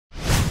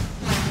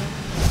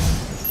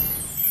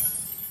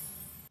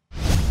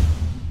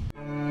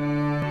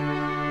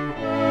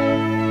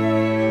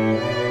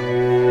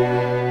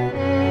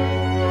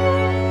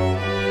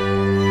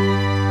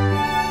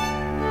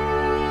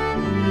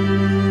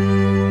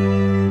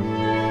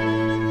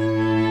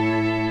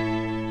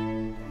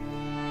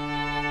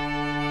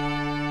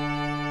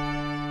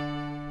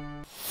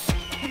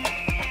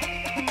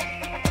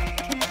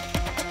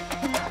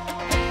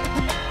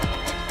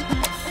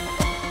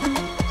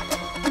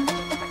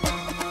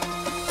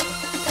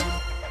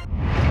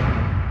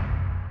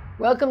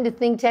Welcome to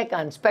ThinkTech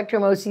on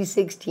Spectrum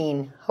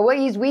OC16,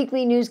 Hawaii's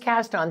weekly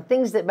newscast on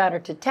things that matter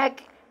to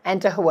tech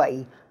and to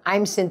Hawaii.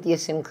 I'm Cynthia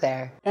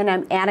Sinclair. And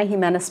I'm Anna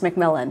Jimenez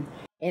McMillan.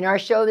 In our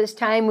show this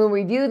time, we'll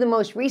review the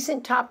most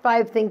recent top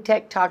 5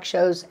 ThinkTech talk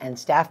shows and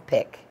staff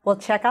pick. We'll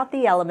check out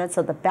the elements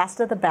of the best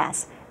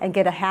and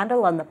get a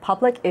handle on the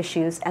public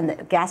issues and the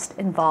guests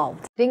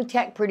involved.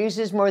 ThinkTech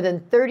produces more than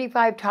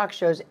 35 talk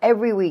shows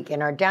every week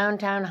in our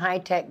downtown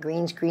high-tech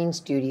green screen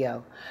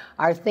studio.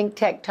 Our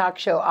ThinkTech talk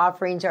show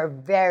offerings are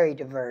very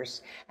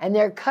diverse, and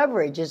their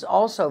coverage is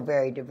also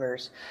very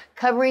diverse,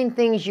 covering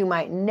things you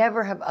might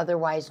never have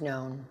otherwise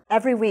known.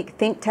 Every week,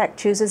 ThinkTech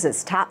chooses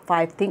its top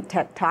 5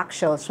 ThinkTech talk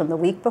shows from the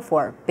week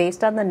before,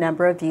 based on the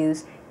number of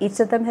views each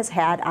of them has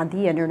had on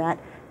the internet.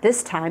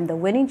 This time, the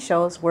winning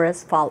shows were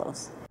as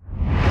follows.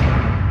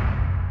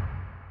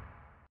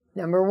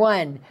 Number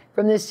 1,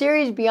 from the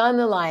series Beyond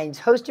the Lines,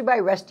 hosted by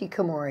Rusty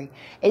Komori.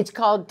 It's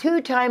called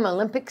two-time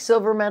Olympic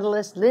silver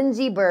medalist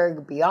Lindsey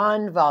Berg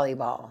Beyond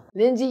Volleyball.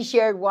 Lindsey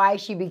shared why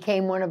she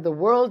became one of the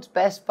world's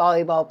best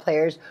volleyball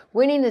players,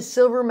 winning the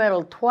silver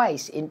medal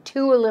twice in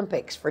 2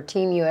 Olympics for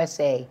Team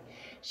USA.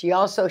 She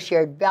also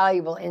shared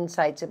valuable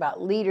insights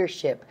about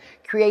leadership,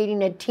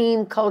 creating a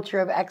team culture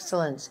of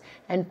excellence,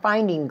 and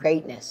finding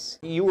greatness.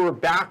 You were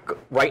back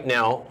right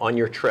now on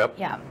your trip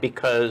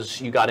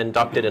because you got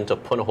inducted into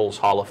Punahou's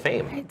Hall of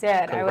Fame. I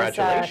did.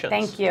 Congratulations.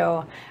 Thank you.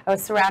 I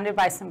was surrounded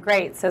by some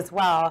greats as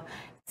well.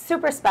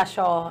 Super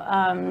special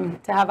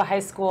to have a high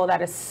school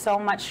that is so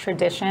much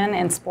tradition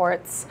in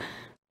sports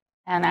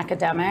and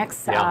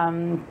academics.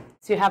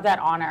 To have that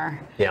honor.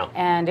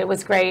 And it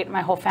was great. My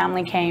whole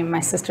family came.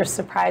 My sister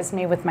surprised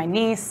me with my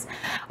niece.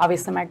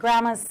 Obviously, my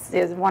grandma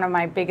is one of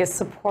my biggest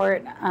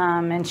support,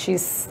 and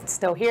she's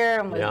still here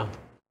and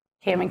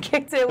came and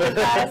kicked it with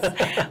us.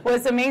 It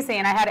was amazing.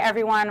 And I had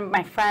everyone,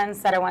 my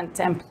friends that I went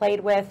and played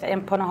with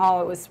in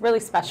Punahou. It was really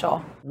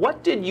special.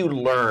 What did you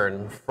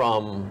learn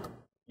from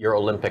your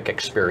Olympic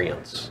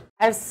experience?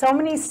 I have so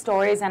many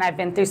stories, and I've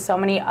been through so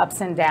many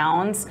ups and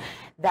downs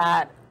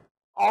that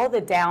all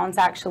the downs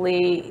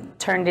actually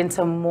turned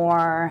into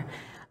more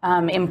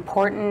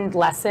important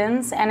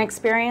lessons and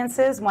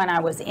experiences when I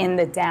was in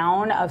the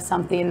down of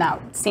something that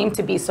seemed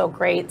to be so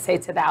great, say,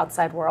 to the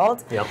outside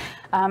world.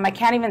 I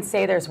can't even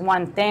say there's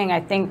one thing. I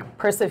think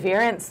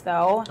perseverance,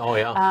 though.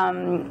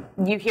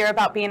 You hear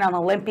about being an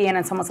Olympian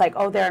and someone's like,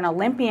 oh, they're an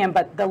Olympian,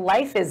 but the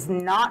life is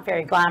not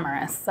very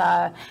glamorous.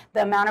 The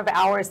amount of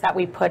hours that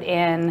we put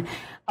in,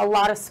 a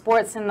lot of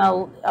sports in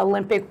the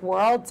Olympic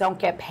world don't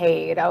get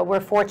paid. We're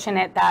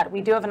fortunate that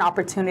we do have an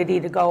opportunity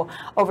to go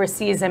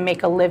overseas and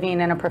make a living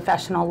in a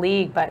professional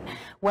league. But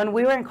when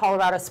we were in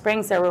Colorado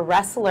Springs, there were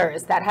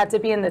wrestlers that had to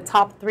be in the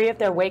top 3 of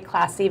their weight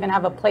class to even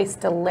have a place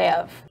to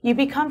live. You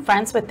become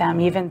friends with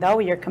them even though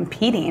you're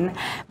competing.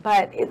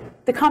 But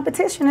the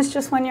competition is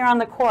just when you're on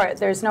the court.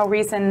 There's no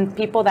reason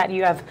people that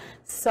you have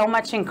so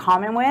much in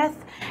common with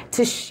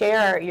to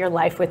share your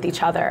life with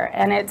each other.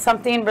 And it's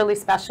something really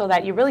special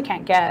that you really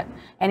can't get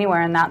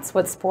anywhere, and that's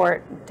what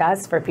sport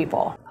does for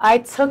people. I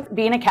took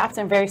being a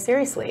captain very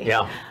seriously.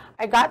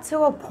 I got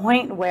to a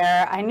point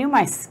where I knew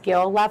my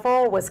skill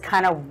level was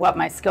kind of what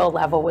my skill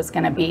level was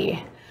going to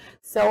be.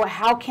 So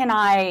how can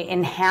I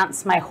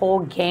enhance my whole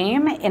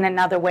game in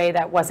another way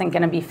that wasn't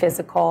going to be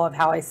physical, of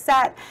how I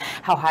set,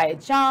 how high I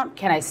jump,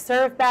 can I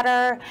serve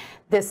better,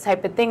 this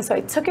type of thing. So I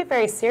took it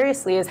very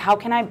seriously as how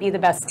can I be the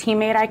best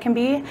teammate I can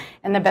be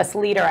and the best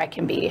leader I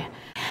can be.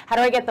 How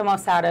do I get the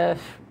most out of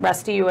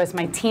Rusty, you as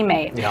my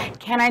teammate?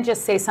 Can I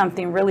just say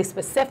something really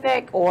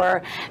specific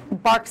or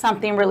bark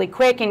something really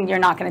quick and you're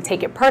not going to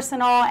take it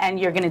personal and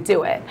you're going to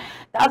do it?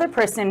 The other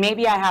person,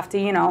 maybe I have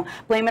to,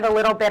 blame it a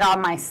little bit on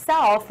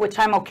myself, which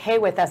I'm okay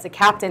with as a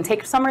captain,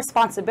 take some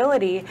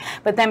responsibility,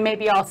 but then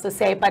maybe also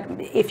say, but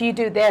if you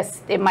do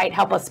this, it might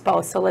help us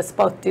both, so let's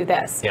both do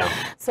this.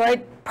 So I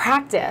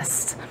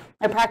practiced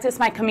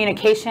my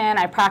communication.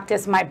 I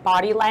practiced my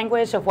body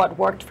language of what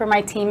worked for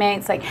my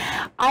teammates. Like,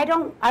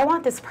 I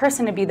want this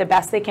person to be the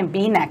best they can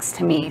be next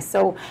to me.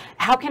 So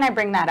how can I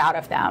bring that out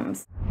of them?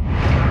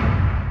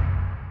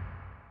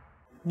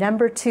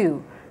 Number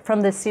 2,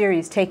 from the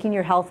series Taking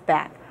Your Health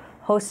Back,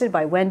 hosted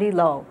by Wendy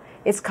Loh.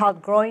 It's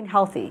called Growing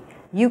Healthy.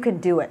 You can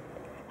do it.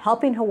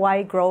 Helping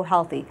Hawaii grow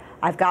healthy.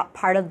 I've got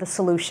part of the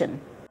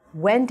solution.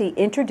 Wendy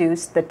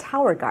introduced the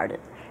Tower Garden,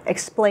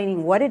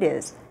 explaining what it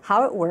is,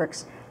 how it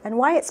works, and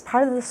why it's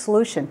part of the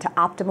solution to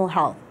optimal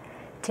health.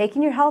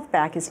 Taking your health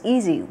back is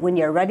easy when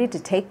you're ready to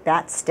take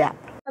that step.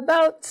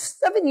 About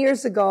 7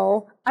 years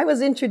ago, I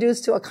was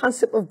introduced to a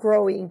concept of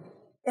growing,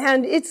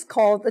 and it's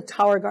called the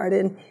Tower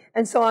Garden.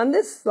 And so on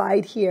this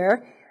slide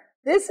here,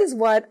 this is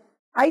what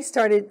I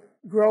started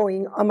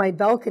growing on my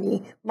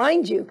balcony.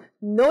 Mind you,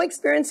 no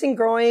experience in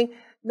growing,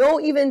 no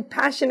even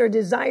passion or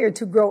desire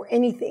to grow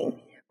anything.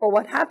 But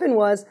what happened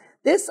was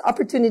this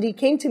opportunity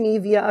came to me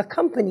via a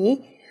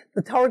company,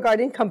 the Tower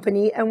Garden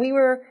Company, and we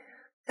were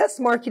test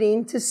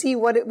marketing to see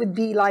what it would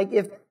be like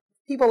if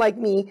people like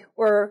me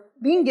were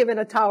being given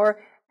a tower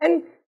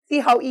and see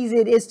how easy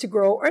it is to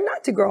grow or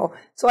not to grow.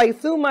 So I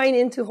flew mine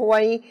into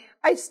Hawaii.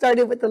 I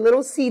started with the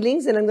little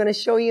seedlings, and I'm going to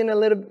show you in a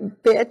little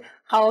bit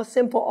how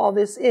simple all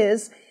this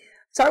is.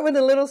 Start with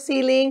a little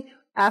seedling.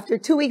 After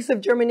 2 weeks of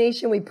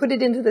germination, we put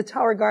it into the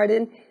tower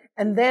garden,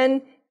 and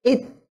then it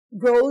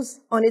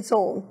grows on its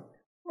own.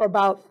 For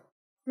about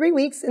 3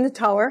 weeks in the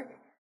tower,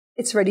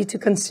 it's ready to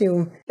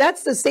consume.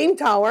 That's the same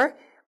tower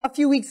a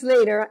few weeks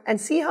later, and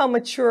see how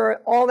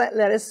mature all that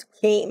lettuce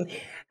came.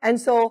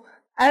 And so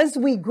as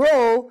we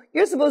grow,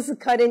 you're supposed to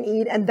cut and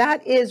eat, and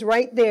that is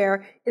right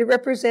there. It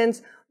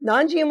represents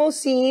non-GMO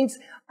seeds.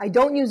 I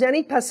don't use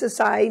any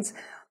pesticides.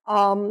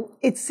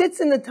 It sits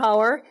in the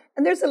tower,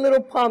 and there's a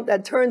little pump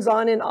that turns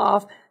on and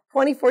off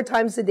 24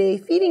 times a day,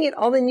 feeding it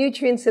all the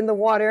nutrients in the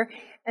water.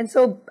 And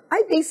so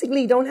I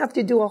basically don't have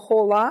to do a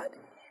whole lot.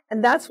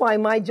 And that's why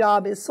my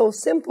job is so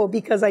simple,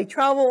 because I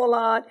travel a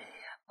lot.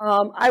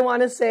 I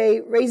want to say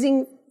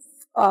raising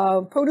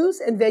produce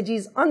and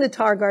veggies on the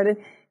tower garden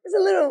is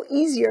a little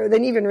easier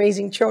than even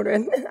raising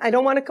children. I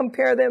don't want to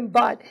compare them,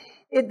 but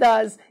it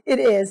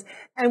is.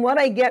 And what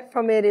I get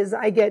from it is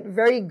I get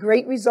very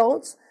great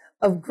results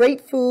of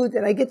great food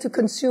that I get to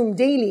consume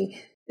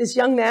daily. This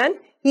young man,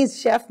 he's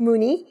Chef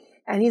Mooney,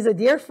 and he's a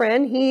dear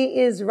friend. He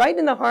is right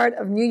in the heart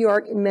of New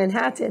York in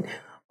Manhattan.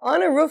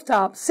 On a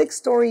rooftop, 6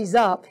 stories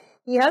up,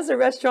 he has a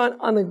restaurant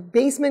on the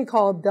basement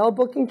called Bell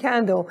Book and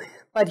Candle,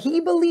 but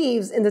he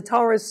believes in the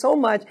towers so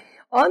much.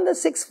 On the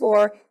 6th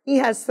floor, he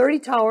has 30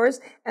 towers,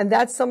 and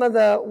that's some of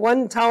the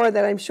one tower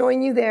that I'm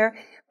showing you there.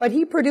 But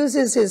he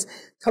produces his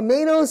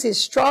tomatoes, his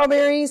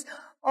strawberries,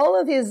 all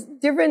of his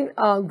different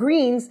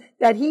greens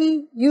that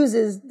he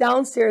uses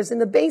downstairs in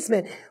the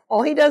basement.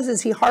 All he does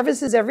is he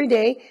harvests every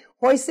day,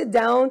 hoists it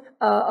down,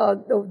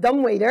 the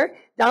dumbwaiter,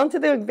 down to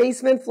the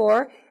basement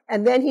floor,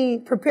 and then he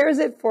prepares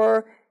it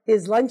for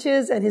his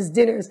lunches and his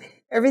dinners,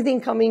 everything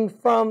coming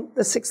from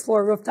the 6th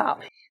floor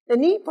rooftop. The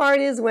neat part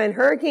is when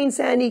Hurricane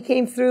Sandy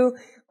came through,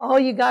 all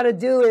you got to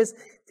do is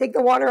take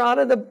the water out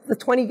of the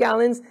 20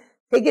 gallons,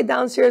 take it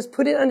downstairs,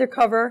 put it under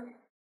cover.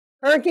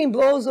 Hurricane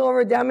blows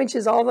over,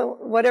 damages all the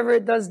whatever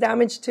it does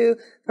damage to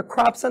the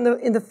crops in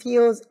the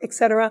fields,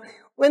 etc.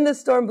 When the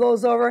storm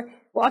blows over,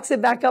 walks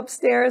it back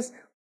upstairs,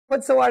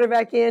 puts the water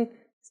back in,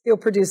 still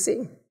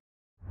producing.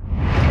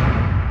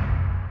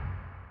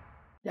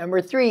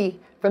 Number 3,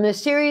 from the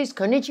series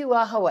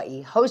Konnichiwa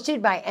Hawaii,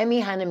 hosted by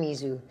Emi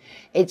Hanamizu.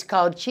 It's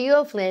called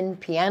Chiyo Flynn,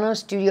 Piano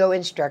Studio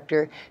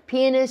Instructor,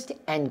 Pianist,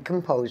 and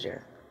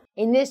Composer.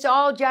 In this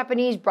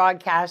all-Japanese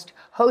broadcast,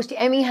 host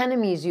Emi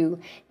Hanamizu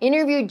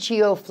interviewed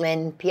Chiyo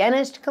Flynn,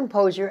 pianist,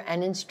 composer,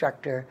 and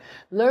instructor.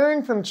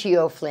 Learn from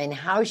Chiyo Flynn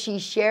how she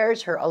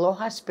shares her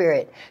aloha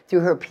spirit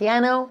through her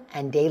piano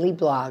and daily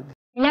blog.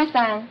 皆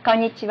さん、こ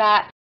んにち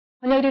は。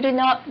ホノルル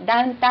のダ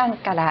ウンタウン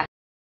から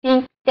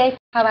ThinkTech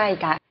Hawaii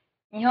が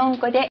日本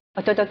語で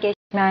お届けし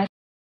ます。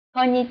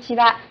こんにち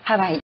は、ハ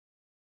ワイ。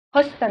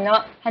ホストの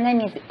花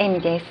水恵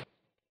美です。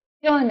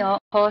今日の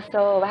放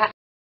送は、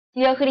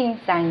千代フリン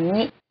さん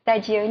にス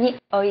タジオに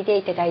おいで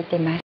いただいて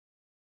ます。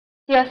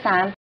千代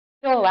さん、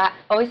今日は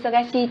お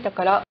忙しいと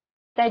ころ、ス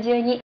タジオ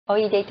にお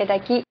いでいただ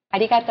きあ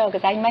りがとうご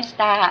ざいまし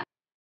た。あ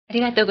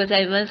りがとうござ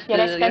います。よ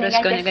ろしくお願いい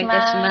たし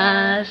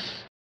ま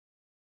す。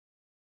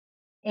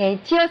千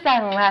代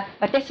さんは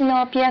私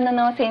のピアノ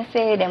の先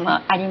生でも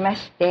ありま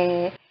し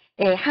て、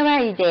ハワ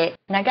イで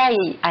長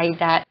い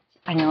間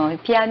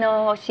ピア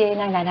ノを教え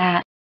なが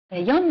ら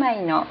4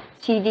枚の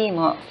CD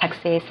も作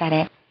成さ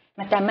れ、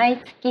また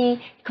毎月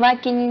桑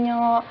木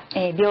の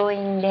病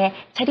院で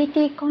チャリ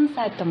ティーコン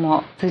サート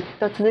もずっ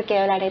と続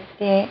けられ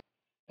て、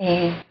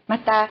ま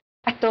た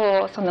あ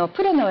とその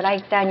プロのラ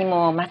イターに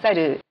も勝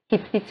る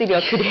筆筆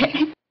力で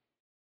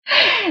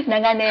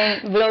長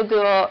年ブロ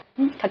グを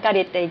書か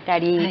れていた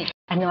り、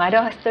はい、ア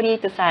ロハストリ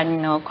ートさ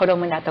んのコラ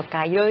ムだと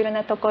かいろいろ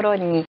なところ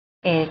に、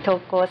投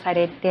稿さ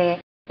れ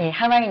て、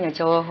ハワイの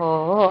情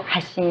報を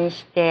発信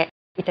して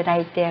いただ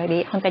いてお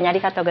り、本当にあり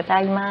がとうござ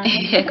います。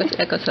こち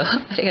らこそ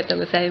ありがとう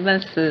ございま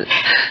す。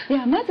で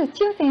はまず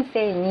千代先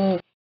生に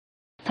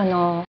そ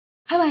の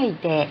ハワイ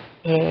で、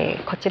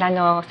こちら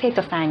の生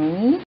徒さ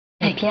んに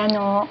ピア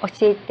ノを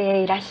教えて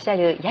いらっしゃ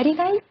るやり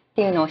がいっ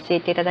ていうのを教え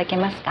ていただけ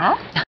ますか？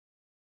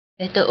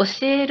教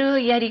え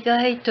るやり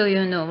がいとい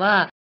うの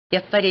は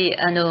やっぱり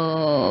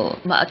当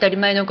たり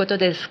前のこと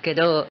ですけ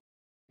ど、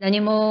何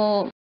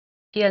も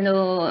ピア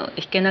ノを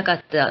弾けなか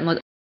ったも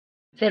う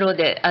ゼロ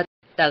であっ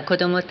た子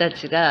どもた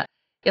ちが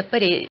やっぱ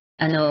り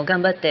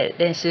頑張って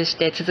練習し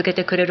て続け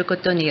てくれるこ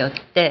とによっ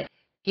て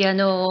ピア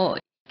ノを弾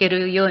け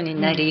るように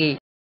なり、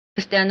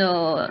そして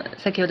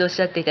先ほどおっ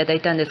しゃっていただ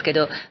いたんですけ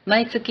ど、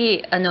毎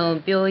月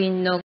病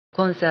院の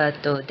コンサ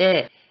ート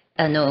で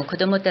子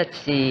どもた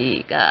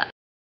ちが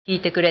弾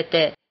いてくれ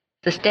て、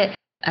そして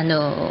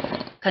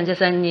患者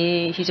さん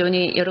に非常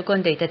に喜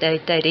んでいただい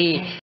た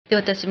り、で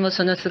私も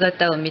その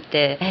姿を見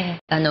て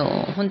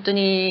本当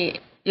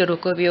に喜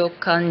びを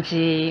感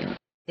じ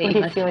ています。そ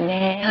うですよ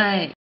ね。は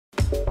い。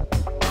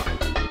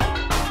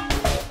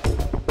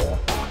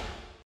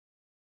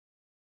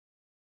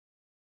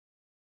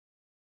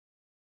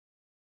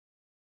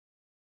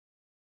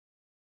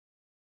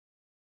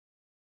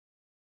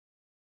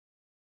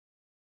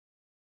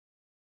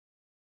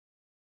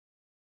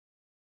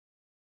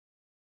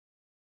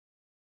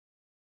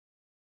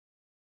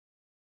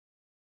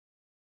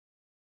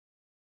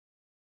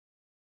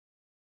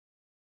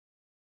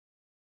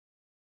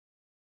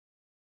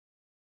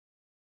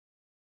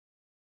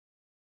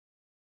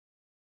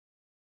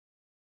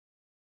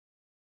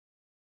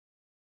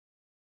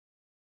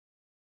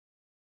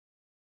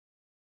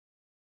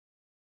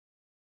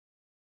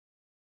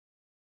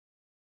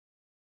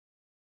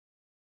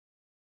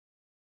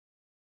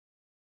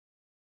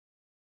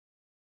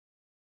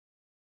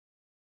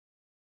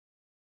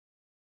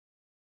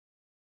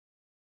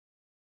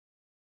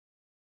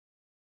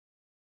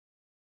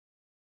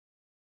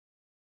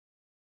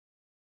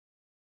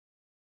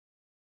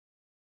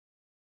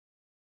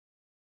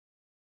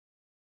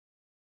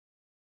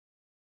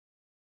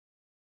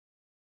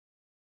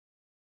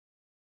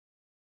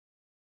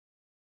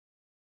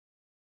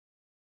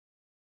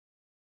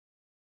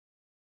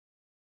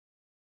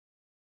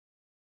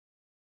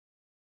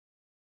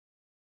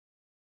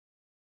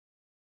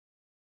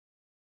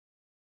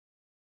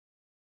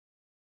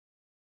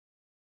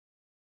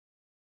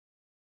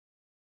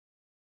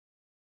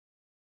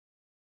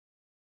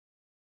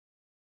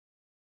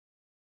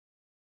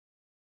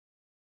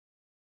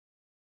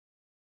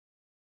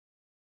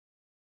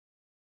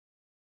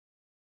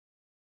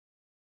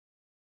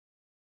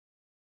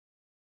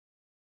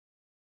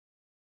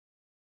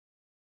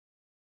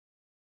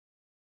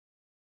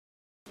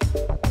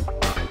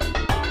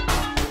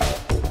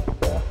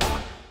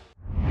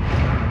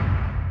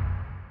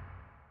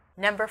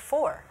Number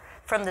 4,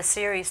 from the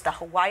series The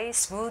Hawaii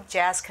Smooth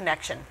Jazz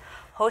Connection,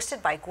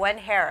 hosted by Gwen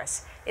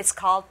Harris. It's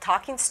called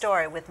Talking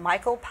Story with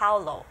Michael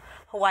Paulo,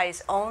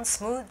 Hawaii's own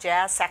smooth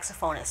jazz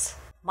saxophonist.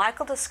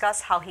 Michael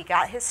discussed how he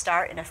got his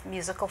start in a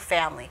musical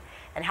family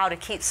and how to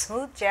keep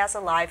smooth jazz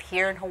alive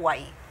here in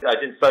Hawaii. I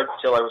didn't start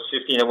until I was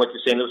 15. I went to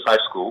St. Louis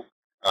High School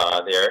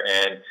there,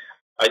 and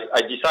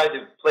I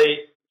decided to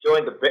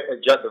join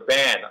the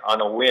band on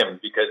a whim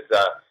because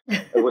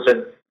it was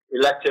an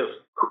elective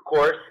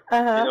course.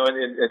 You know,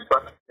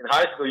 in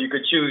high school you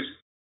could choose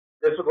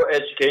physical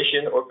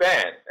education or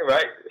band,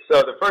 right?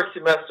 So the first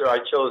semester I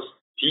chose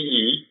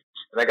PE,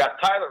 and I got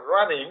tired of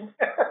running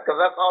because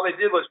that's all they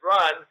did was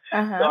run.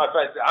 So I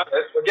thought,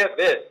 let's forget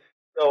this.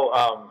 So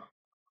a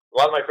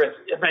lot of my friends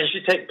said, man, you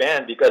should take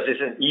band because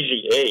it's an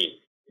easy A.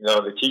 You know,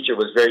 the teacher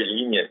was very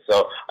lenient.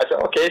 So I said,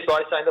 okay, so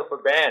I signed up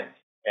for band.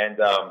 And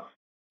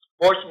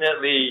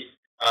fortunately,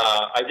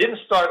 I didn't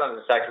start on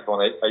the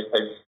saxophone.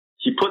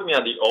 He put me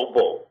on the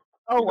oboe.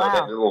 Oh, wow.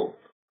 That little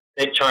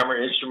snake charmer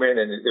instrument,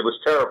 and it was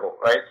terrible,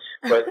 right?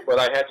 But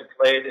I had to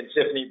play it in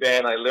symphony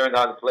band. I learned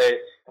how to play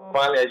it.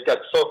 Finally, I just got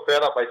so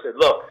fed up. I said,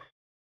 "Look,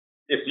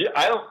 if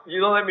you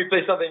don't let me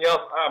play something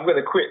else, I'm going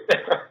to quit."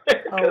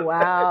 Oh,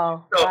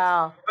 wow!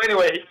 Wow.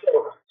 Anyway,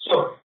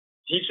 so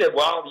he said,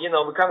 "Well, you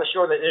know, we're kind of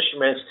short on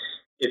instruments.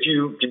 If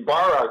you can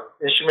borrow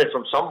an instrument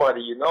from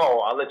somebody you know,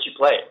 I'll let you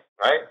play it,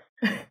 right?"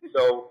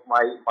 So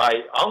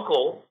my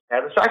uncle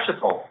had a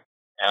saxophone,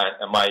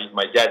 and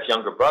my dad's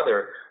younger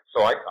brother.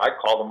 So I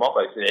called him up.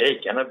 I said, "Hey,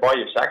 can I borrow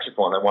your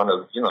saxophone? I want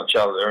to,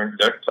 try to learn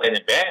playing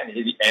in band."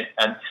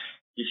 And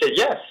he said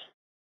yes.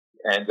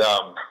 And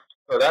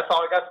so that's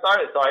how I got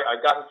started. So I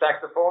got the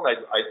saxophone.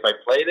 I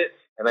played it,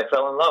 and I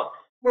fell in love.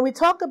 When we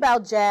talk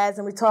about jazz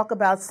and we talk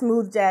about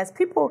smooth jazz,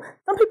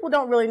 some people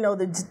don't really know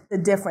the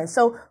difference.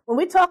 So when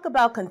we talk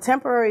about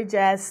contemporary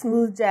jazz,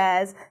 smooth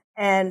jazz,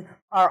 and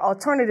our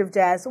alternative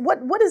jazz,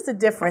 what is the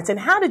difference?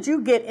 And how did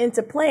you get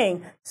into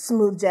playing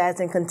smooth jazz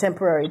and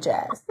contemporary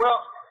jazz?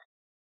 Well,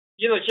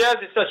 jazz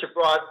is such a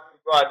broad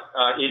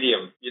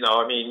idiom.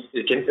 I mean,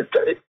 it's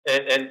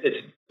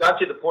got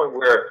to the point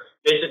where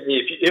basically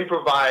if you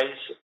improvise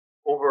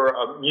over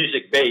a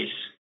music base,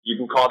 you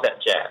can call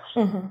that jazz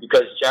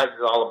because jazz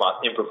is all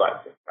about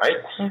improvising,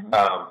 right?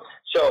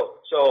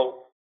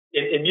 So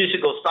in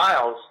musical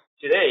styles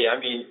today, I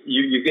mean,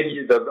 you get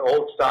the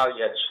old style.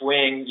 You had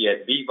swing, you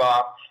had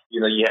bebop,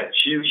 you had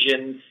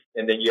fusion,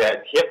 and then you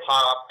had hip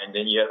hop, and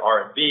then you had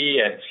R&B,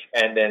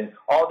 and then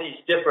all these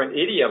different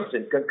idioms.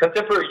 And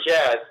contemporary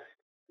jazz,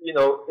 in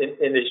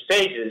its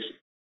phases,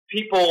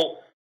 people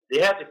they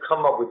had to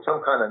come up with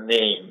some kind of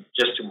name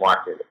just to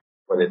market it,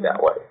 put it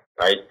that way,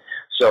 right?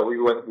 So we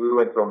went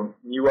from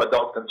new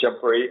adult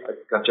contemporary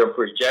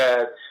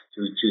jazz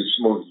to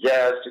smooth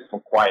jazz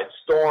from Quiet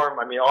Storm.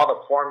 I mean, all the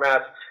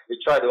formats they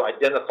try to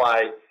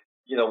identify,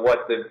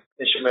 what the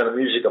instrumental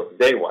music of the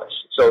day was.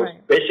 So it's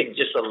basically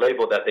just a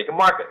label that they can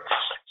market.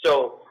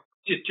 So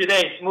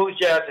today, smooth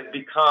jazz has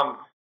become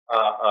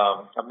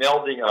a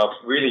melding of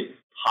really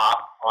pop,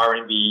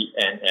 R&B,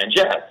 and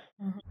jazz.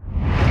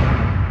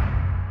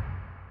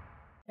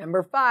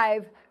 Number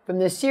 5, from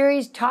the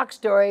series Talk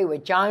Story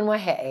with John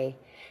Waihee,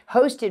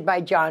 hosted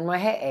by John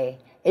Waihee.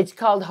 It's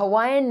called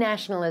Hawaiian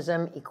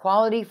Nationalism,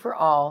 Equality for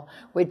All,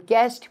 with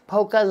guest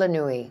Poka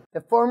Laenui. The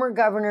former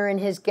governor and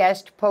his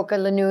guest, Poka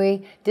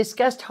Laenui,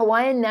 discussed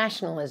Hawaiian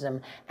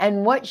nationalism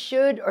and what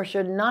should or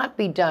should not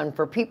be done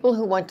for people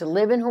who want to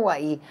live in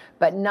Hawaii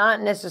but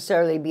not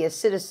necessarily be a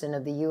citizen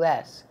of the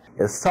U.S.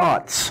 The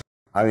thoughts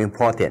are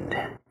important,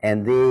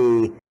 and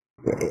they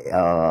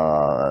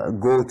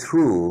go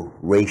through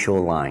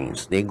racial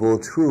lines. They go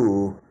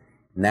through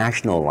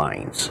national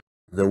lines.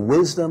 The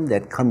wisdom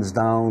that comes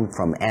down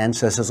from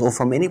ancestors or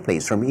from any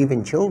place, from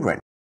even children,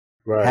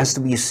 has to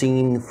be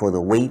seen for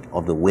the weight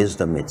of the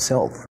wisdom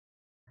itself.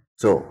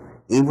 So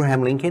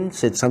Abraham Lincoln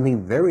said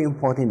something very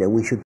important that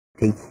we should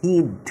take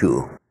heed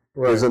to.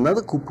 There's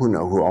another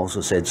kupuna who also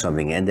said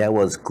something, and that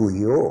was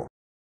Kuhio.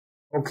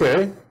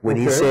 When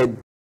he said,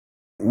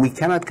 we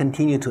cannot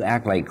continue to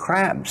act like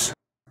crabs.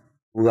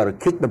 We got to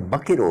kick the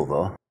bucket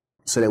over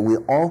so that we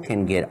all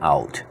can get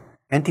out.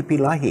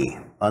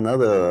 Antipilahi,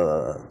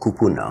 another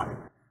kupuna,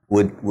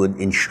 would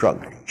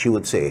instruct. She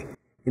would say,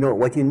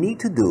 what you need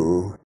to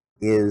do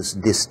is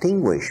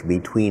distinguish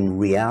between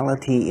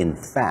reality in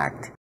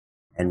fact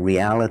and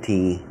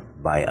reality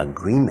by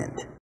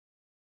agreement.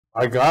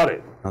 I got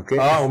it. Okay.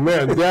 Oh,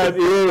 man, that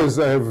is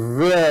a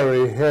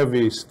very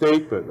heavy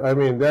statement. I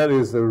mean, that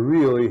is a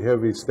really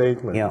heavy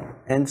statement. Yeah.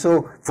 And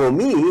so, for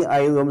me,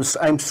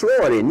 I'm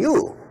slower than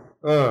you.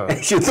 No.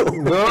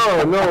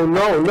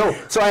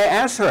 So I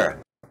asked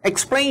her,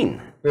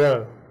 explain.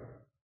 Yeah.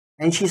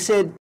 And she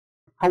said,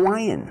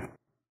 Hawaiian.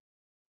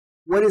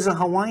 What is a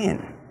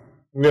Hawaiian?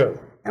 Yeah.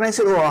 And I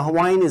said, a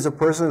Hawaiian is a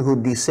person who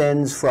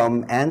descends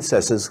from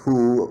ancestors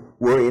who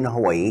were in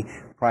Hawaii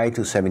prior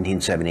to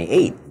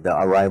 1778, the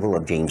arrival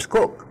of James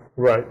Cook.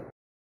 Right.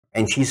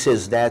 And she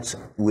says that's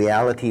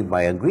reality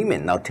by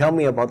agreement. Now tell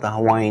me about the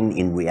Hawaiian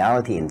in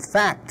reality in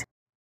fact.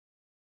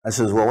 I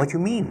says, well, what do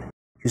you mean?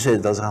 She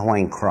says, does a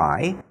Hawaiian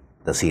cry?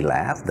 Does he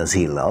laugh? Does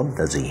he love?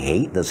 Does he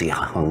hate? Does he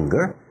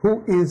hunger?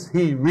 Who is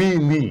he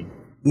really?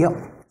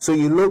 Yep. So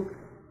you look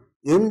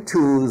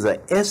into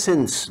the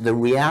essence, the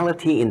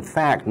reality in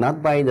fact,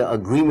 not by the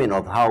agreement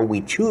of how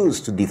we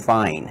choose to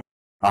define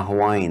a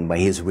Hawaiian by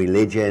his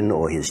religion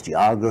or his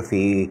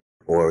geography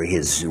or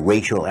his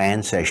racial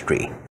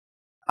ancestry.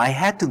 I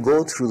had to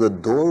go through the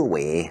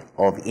doorway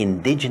of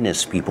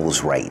indigenous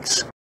people's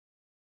rights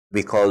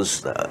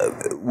because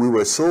we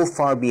were so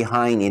far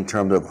behind in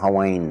terms of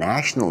Hawaiian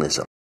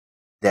nationalism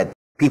that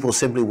people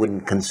simply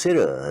wouldn't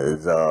consider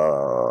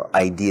the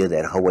idea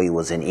that Hawaii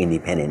was an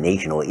independent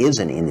nation or is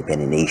an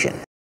independent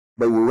nation.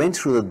 But we went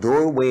through the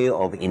doorway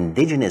of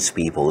indigenous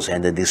peoples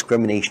and the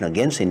discrimination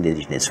against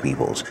indigenous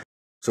peoples.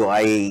 So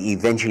I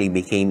eventually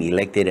became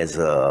elected as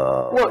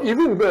a... Well,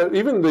 even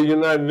the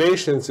United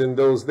Nations in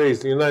those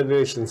days, the United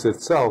Nations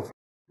itself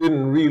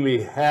didn't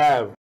really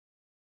have,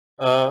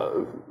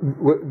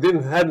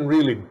 hadn't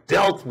really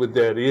dealt with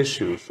that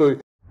issue. So.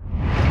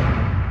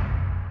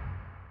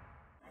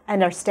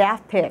 And our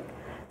staff pick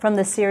from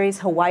the series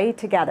Hawaii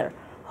Together,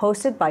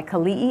 hosted by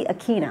Keli'i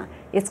Akina.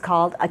 It's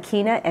called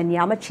Akina and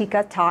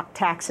Yamachika Talk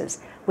Taxes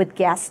with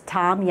guest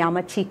Tom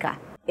Yamachika.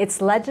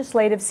 It's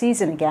legislative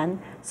season again,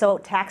 so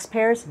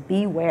taxpayers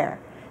beware.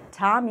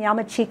 Tom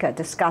Yamachika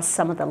discussed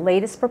some of the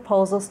latest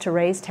proposals to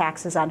raise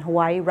taxes on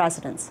Hawaii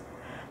residents.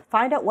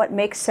 Find out what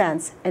makes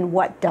sense and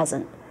what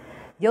doesn't.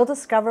 You'll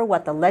discover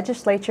what the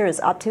legislature is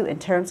up to in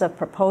terms of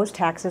proposed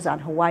taxes on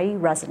Hawaii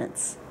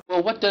residents.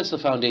 Well, what does the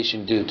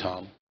foundation do,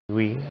 Tom?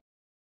 We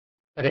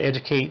try to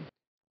educate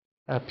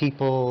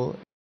people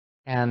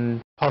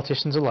and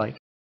politicians alike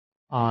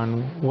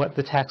on what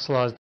the tax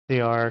laws they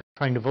are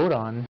trying to vote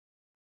on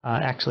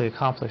actually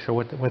accomplish or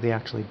what they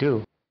actually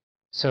do.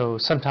 So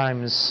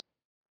sometimes,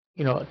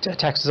 you know,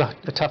 tax is a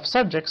tough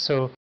subject,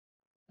 so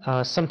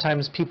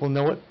sometimes people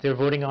know what they're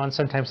voting on,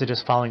 sometimes they're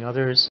just following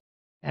others,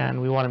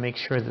 and we want to make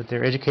sure that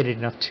they're educated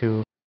enough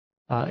to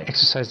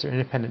exercise their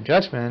independent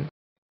judgment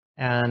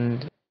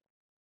and,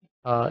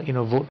 you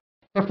know, vote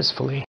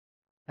purposefully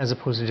as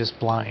opposed to just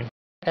blind.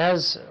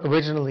 As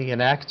originally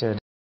enacted,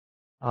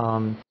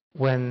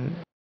 when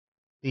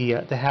the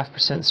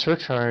 0.5%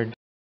 surcharge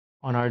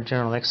on our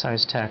general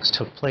excise tax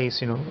took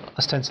place, you know,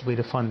 ostensibly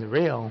to fund the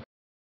rail,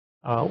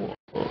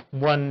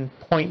 one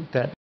point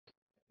that,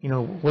 you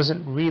know,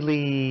 wasn't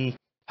really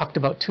talked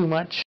about too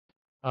much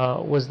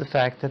was the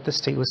fact that the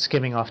state was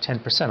skimming off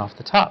 10% off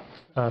the top,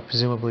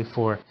 presumably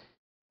for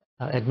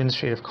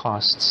administrative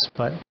costs.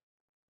 But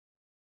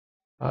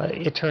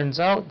it turns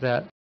out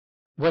that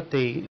what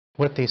they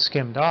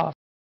skimmed off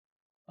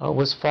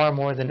was far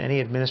more than any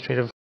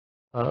administrative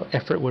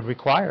effort would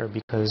require,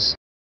 because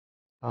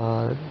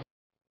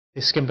they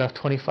skimmed off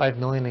 $25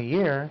 million a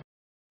year,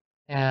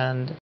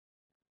 and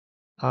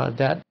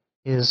that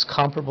is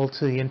comparable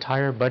to the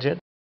entire budget,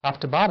 top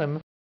to bottom,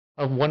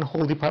 of one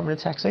whole Department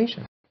of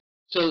Taxation.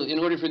 So in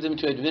order for them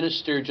to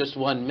administer just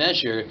one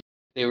measure,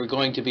 they were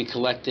going to be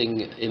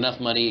collecting enough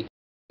money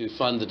to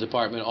fund the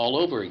department all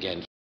over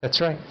again.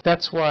 That's right.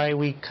 That's why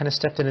we kind of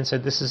stepped in and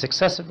said, this is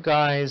excessive,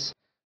 guys.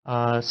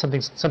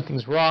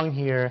 Something's wrong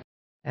here.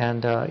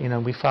 And, you know,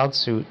 we filed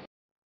suit.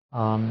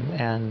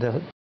 And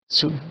the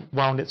suit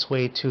wound its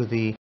way to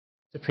the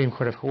Supreme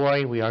Court of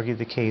Hawaii. We argued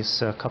the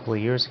case a couple of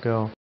years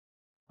ago.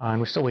 And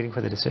we're still waiting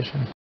for the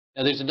decision.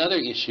 Now, there's another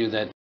issue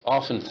that's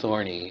often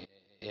thorny,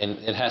 and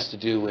it has to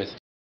do with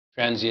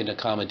transient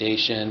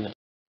accommodation,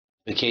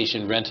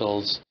 vacation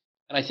rentals.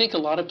 And I think a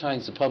lot of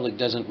times the public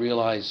doesn't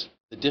realize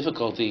the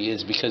difficulty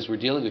is because we're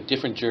dealing with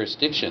different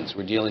jurisdictions.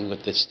 We're dealing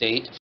with the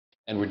state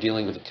and we're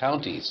dealing with the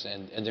counties,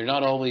 and they're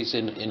not always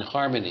in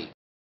harmony.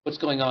 What's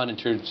going on in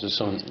terms of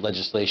some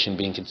legislation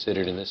being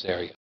considered in this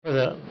area? For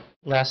the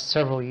last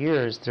several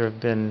years, there have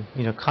been,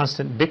 you know,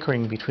 constant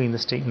bickering between the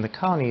state and the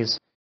counties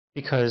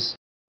because,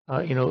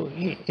 you know,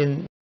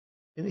 in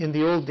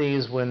the old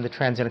days when the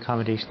transient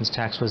accommodations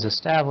tax was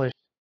established,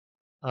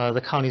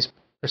 the counties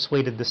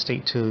persuaded the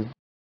state to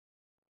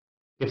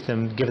give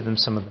them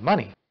some of the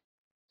money.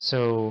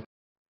 So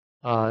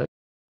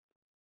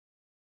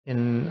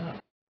in,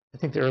 I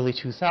think, the early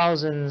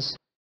 2000s,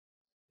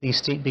 the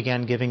state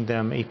began giving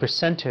them a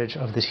percentage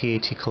of the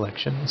TAT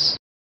collections.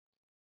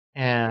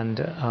 And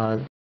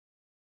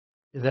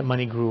that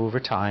money grew over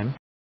time,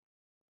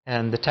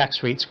 and the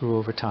tax rates grew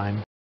over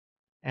time.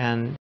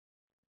 And,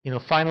 you know,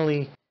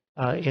 finally,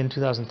 in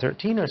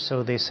 2013 or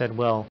so, they said,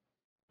 well,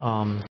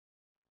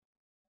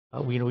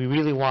 we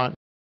really want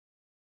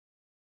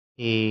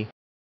a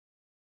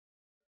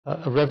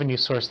revenue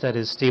source that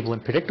is stable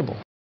and predictable.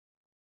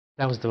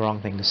 That was the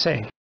wrong thing to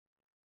say,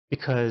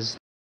 because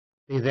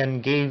they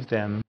then gave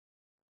them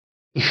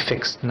a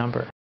fixed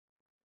number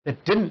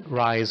that didn't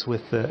rise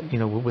with the, you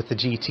know, with the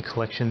GET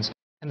collections,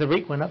 and the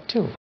rate went up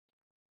too.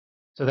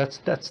 So that's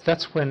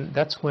when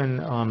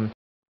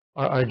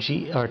our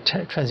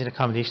transient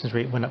accommodations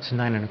rate went up to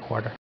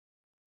 9.25.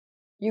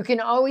 You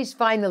can always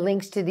find the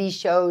links to these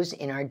shows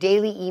in our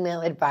daily email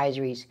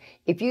advisories.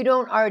 If you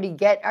don't already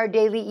get our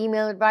daily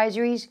email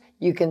advisories,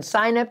 you can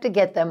sign up to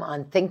get them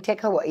on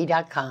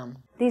ThinkTechHawaii.com.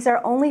 These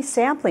are only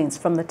samplings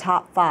from the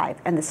top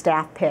 5 and the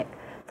staff pick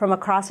from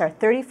across our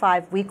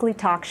 35 weekly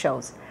talk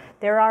shows.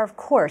 There are, of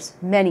course,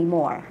 many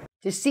more.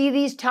 To see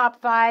these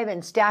top 5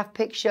 and staff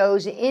pick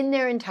shows in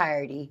their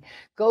entirety,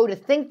 go to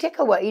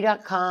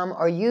thinktechhawaii.com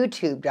or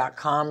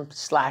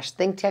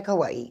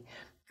youtube.com/thinktechhawaii.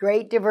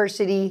 Great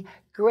diversity,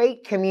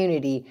 great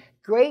community,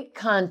 great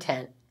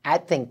content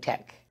at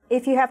ThinkTech.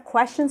 If you have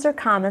questions or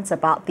comments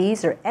about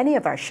these or any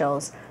of our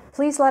shows,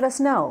 please let us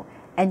know.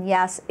 And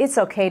yes, it's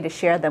okay to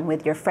share them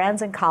with your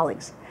friends and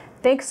colleagues.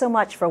 Thanks so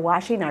much for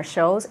watching our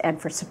shows and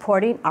for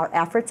supporting our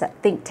efforts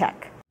at ThinkTech.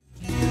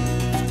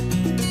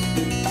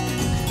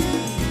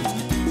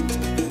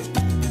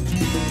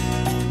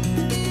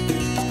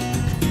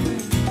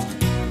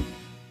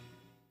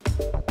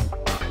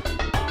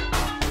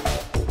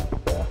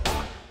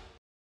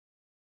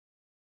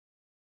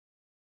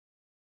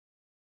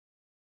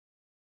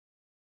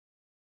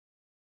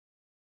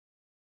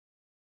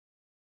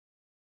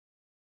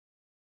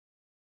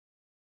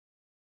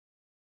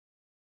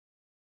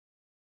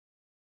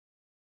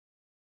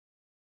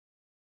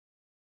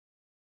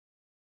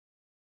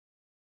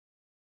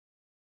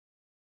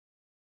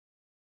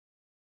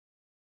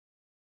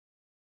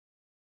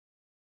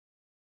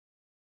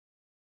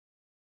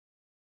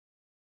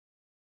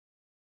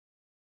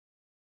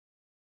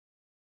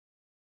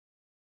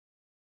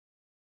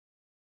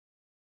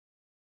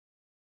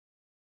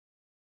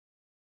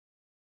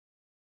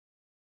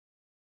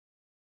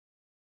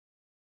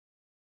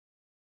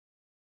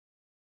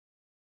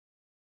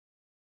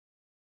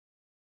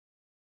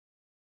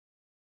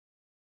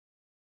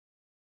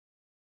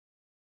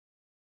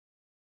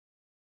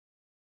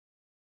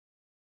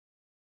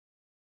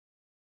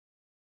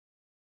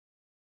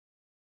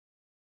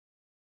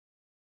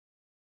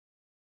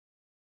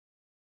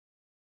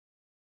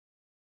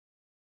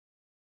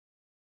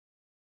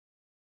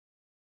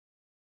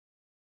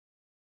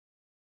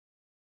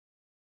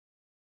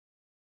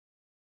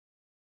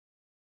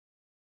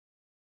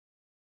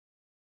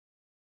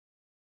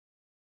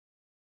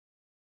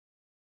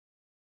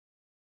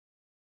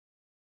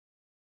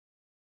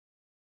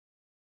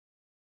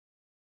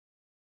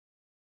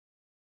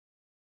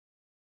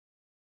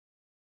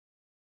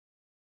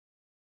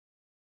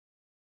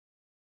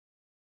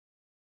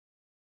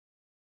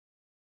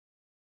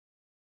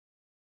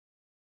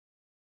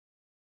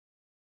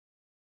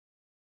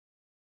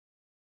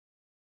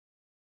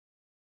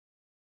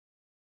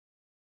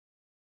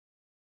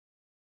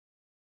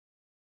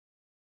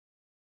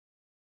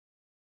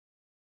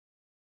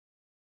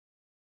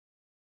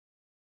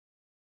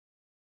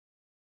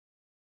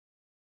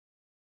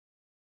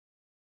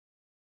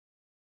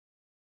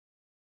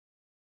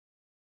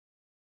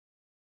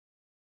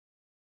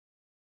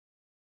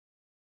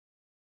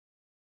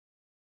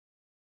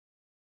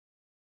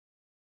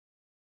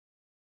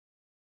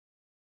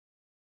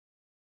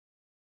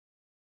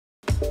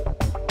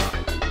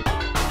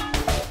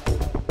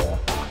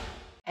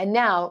 And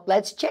now,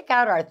 let's check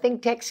out our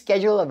ThinkTech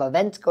schedule of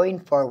events going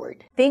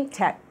forward.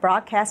 ThinkTech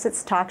broadcasts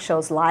its talk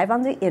shows live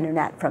on the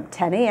internet from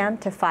 10 a.m.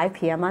 to 5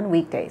 p.m. on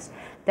weekdays.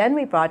 Then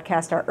we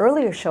broadcast our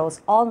earlier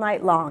shows all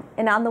night long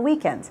and on the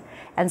weekends.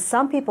 And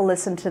some people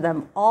listen to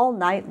them all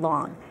night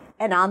long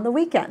and on the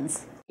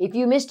weekends. If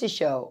you missed a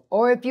show,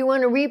 or if you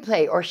want to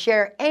replay or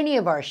share any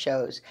of our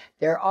shows,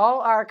 they're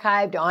all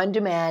archived on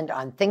demand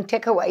on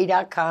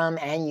thinktechhawaii.com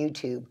and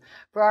YouTube.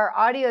 For our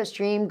audio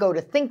stream, go to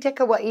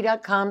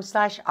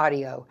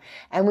thinktechhawaii.com/audio,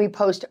 and we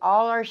post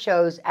all our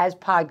shows as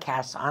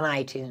podcasts on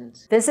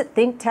iTunes. Visit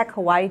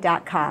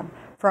thinktechhawaii.com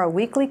for our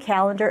weekly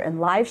calendar and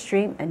live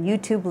stream and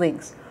YouTube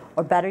links.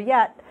 Or better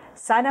yet,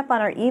 sign up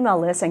on our email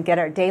list and get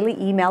our daily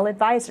email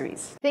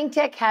advisories.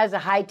 ThinkTech has a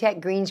high-tech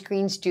green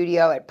screen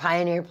studio at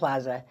Pioneer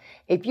Plaza.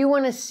 If you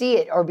want to see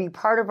it or be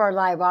part of our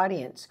live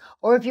audience,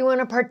 or if you want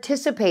to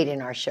participate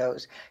in our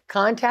shows,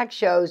 contact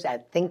shows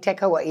at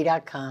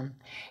thinktechhawaii.com.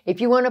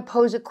 If you want to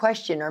pose a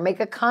question or make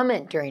a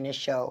comment during a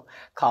show,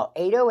 call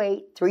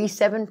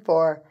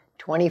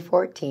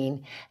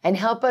 808-374-2014 and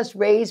help us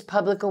raise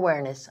public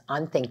awareness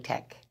on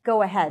ThinkTech.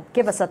 Go ahead,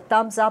 give us a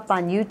thumbs up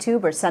on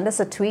YouTube or send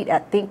us a tweet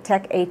at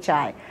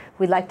ThinkTechHI.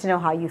 We'd like to know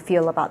how you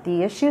feel about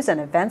the issues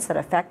and events that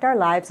affect our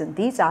lives in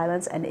these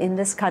islands and in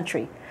this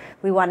country.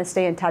 We want to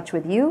stay in touch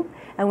with you,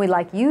 and we'd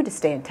like you to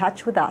stay in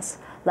touch with us.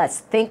 Let's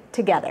think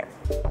together.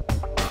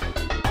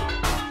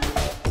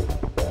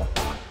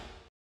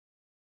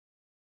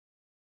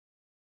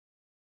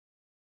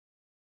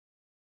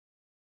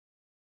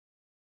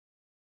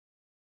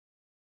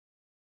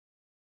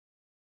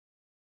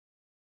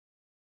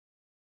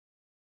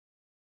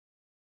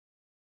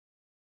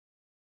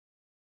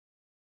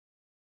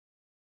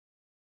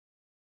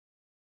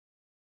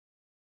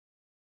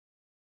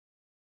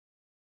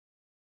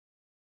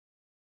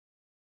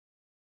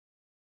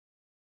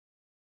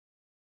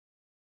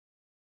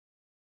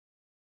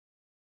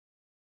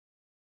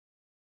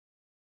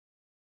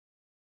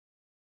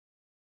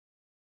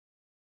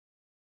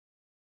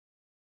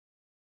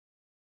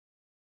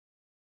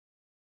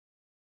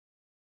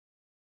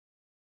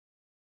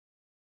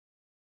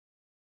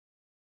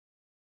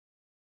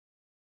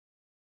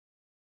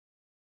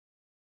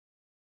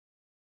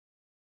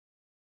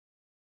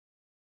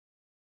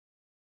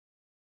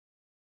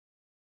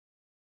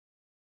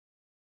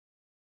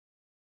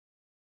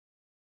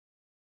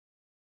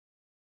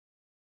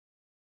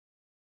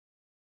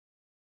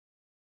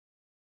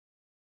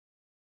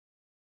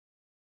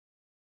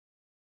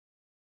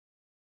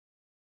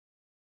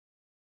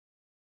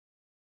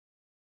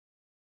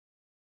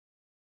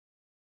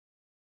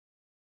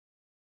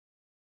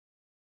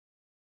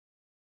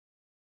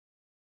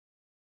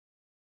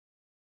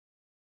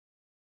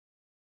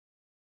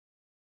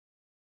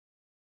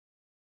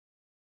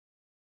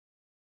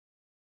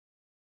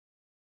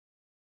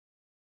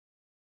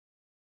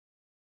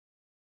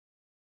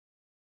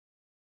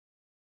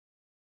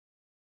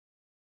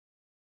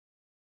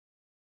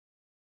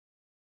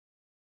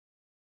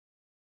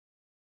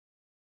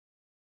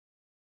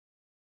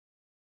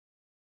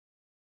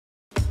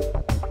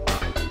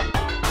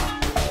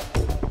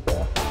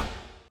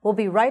 We'll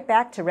be right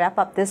back to wrap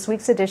up this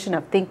week's edition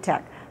of Think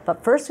Tech.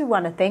 But first, we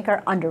want to thank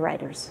our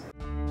underwriters.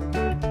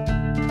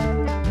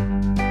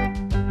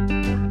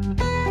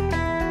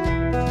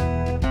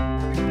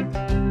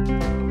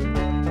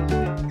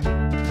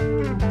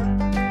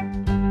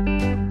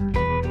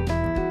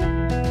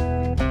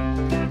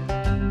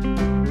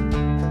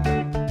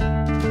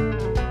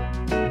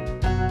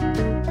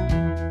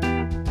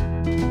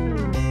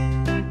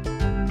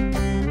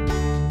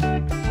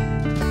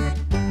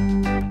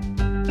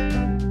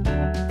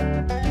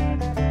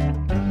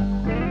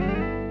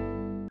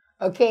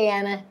 Okay,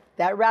 Anna,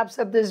 that wraps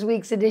up this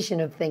week's edition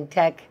of Think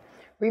Tech.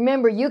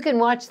 Remember, you can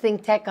watch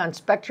Think Tech on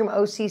Spectrum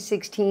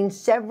OC16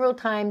 several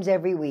times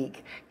every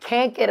week.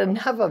 Can't get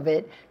enough of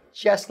it,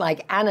 just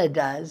like Anna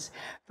does.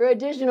 For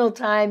additional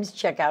times,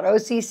 check out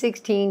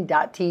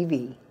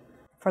OC16.tv.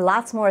 For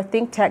lots more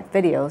Think Tech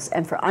videos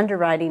and for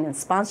underwriting and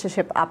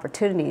sponsorship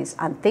opportunities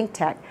on Think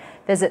Tech,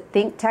 visit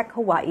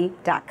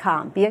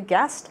thinktechhawaii.com. Be a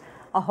guest,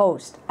 a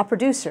host, a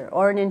producer,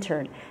 or an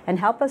intern, and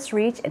help us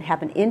reach and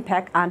have an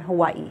impact on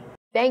Hawaii.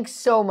 Thanks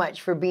so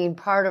much for being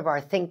part of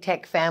our Think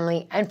Tech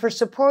family and for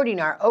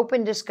supporting our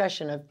open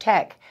discussion of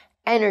tech,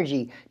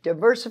 energy,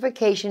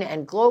 diversification,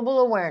 and global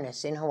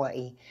awareness in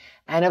Hawaii.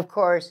 And of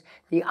course,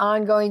 the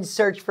ongoing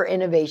search for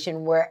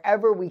innovation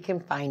wherever we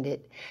can find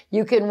it.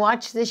 You can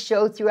watch this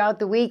show throughout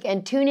the week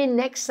and tune in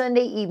next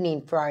Sunday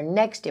evening for our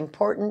next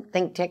important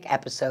Think Tech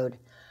episode.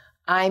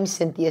 I'm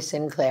Cynthia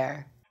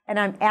Sinclair. And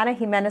I'm Anna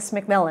Jimenez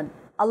McMillan.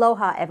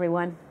 Aloha,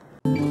 everyone.